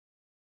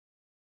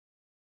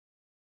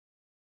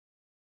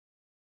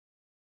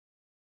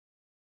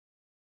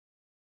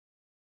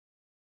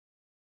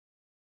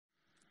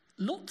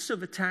Lots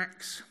of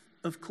attacks,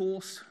 of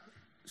course,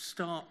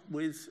 start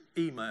with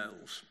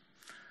emails.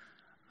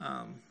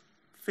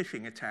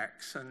 Phishing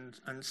attacks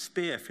and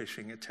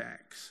spear-phishing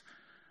attacks.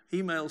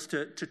 Emails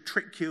to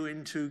trick you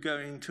into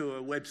going to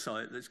a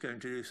website that's going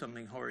to do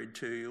something horrid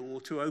to you,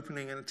 or to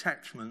opening an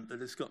attachment that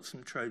has got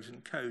some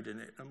Trojan code in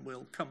it, and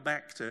we'll come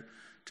back to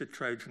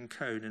Trojan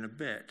code in a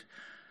bit.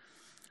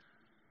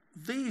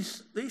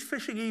 These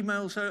phishing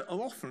emails are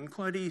often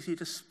quite easy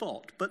to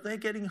spot, but they're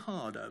getting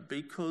harder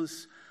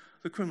because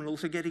the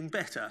criminals are getting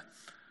better.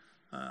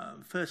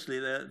 Firstly,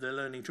 they're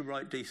learning to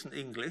write decent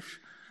English.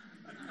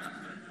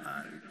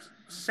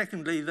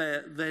 Secondly,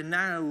 they're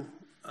now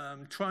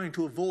trying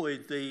to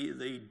avoid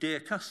the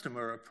dear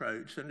customer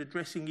approach and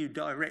addressing you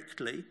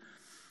directly,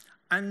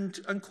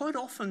 and quite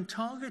often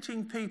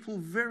targeting people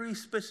very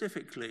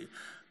specifically.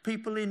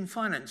 People in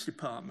finance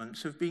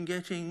departments have been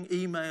getting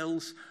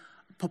emails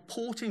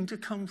purporting to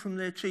come from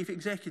their chief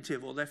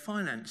executive or their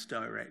finance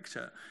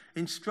director,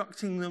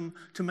 instructing them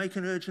to make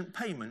an urgent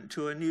payment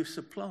to a new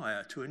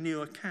supplier, to a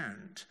new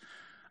account.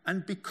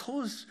 And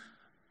because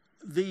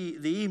the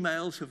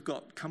emails have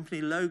got company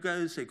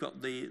logos, they've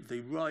got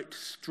the right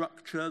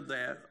structure,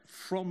 they're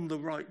from the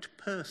right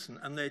person,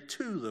 and they're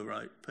to the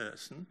right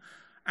person,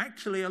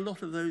 actually a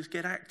lot of those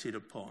get acted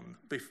upon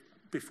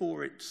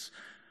before it's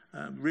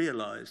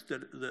realized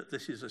that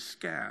this is a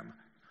scam.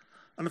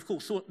 And of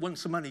course,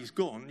 once the money's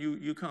gone,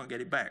 you can't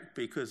get it back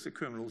because the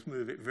criminals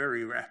move it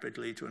very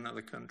rapidly to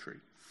another country.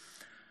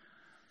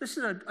 This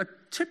is a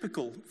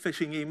typical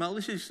phishing email.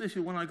 This is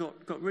one I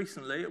got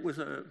recently. It was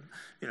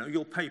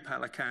your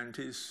PayPal account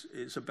is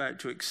about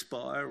to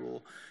expire,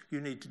 or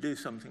you need to do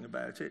something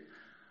about it.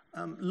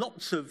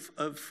 Lots of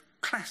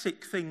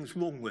classic things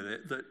wrong with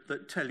it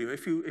that tell you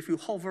if you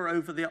hover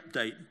over the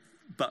update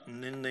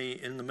button in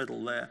the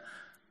middle there,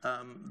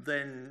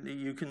 then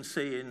you can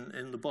see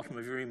in the bottom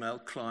of your email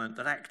client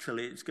that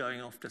actually it's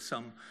going off to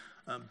some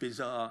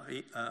bizarre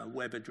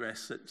web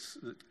address that's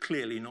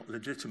clearly not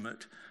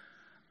legitimate.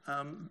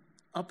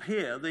 Up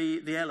here,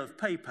 the L of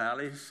PayPal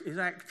is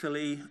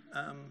actually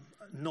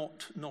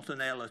not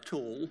an L at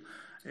all.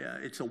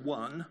 It's a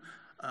 1.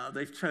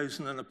 They've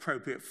chosen an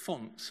appropriate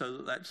font so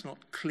that that's not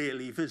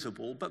clearly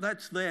visible, but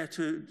that's there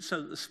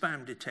so that the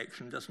spam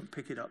detection doesn't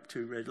pick it up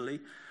too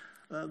readily.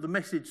 The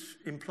message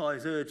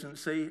implies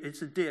urgency.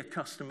 It's a dear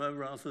customer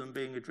rather than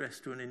being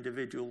addressed to an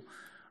individual.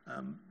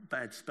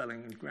 Bad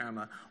spelling and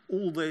grammar.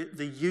 All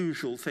the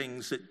usual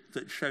things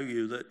that show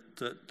you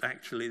that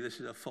actually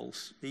this is a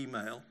false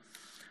email.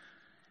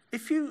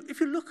 If you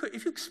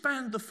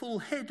expand the full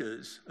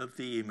headers of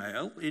the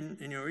email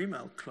in your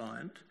email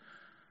client,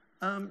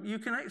 you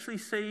can actually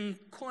see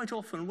quite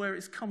often where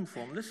it's come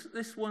from.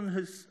 This one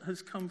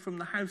has come from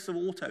the House of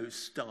Auto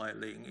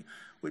Styling,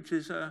 which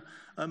is a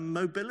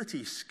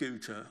mobility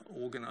scooter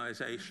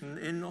organisation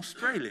in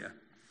Australia.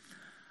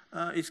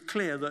 It's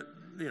clear that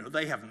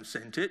they haven't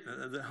sent it.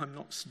 I'm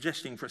not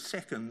suggesting for a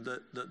second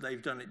that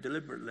they've done it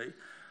deliberately.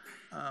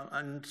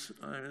 And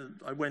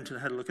I went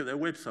and had a look at their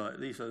website.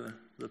 These are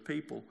the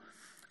people,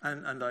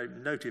 and I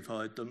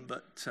notified them,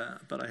 but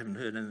I haven't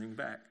heard anything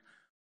back.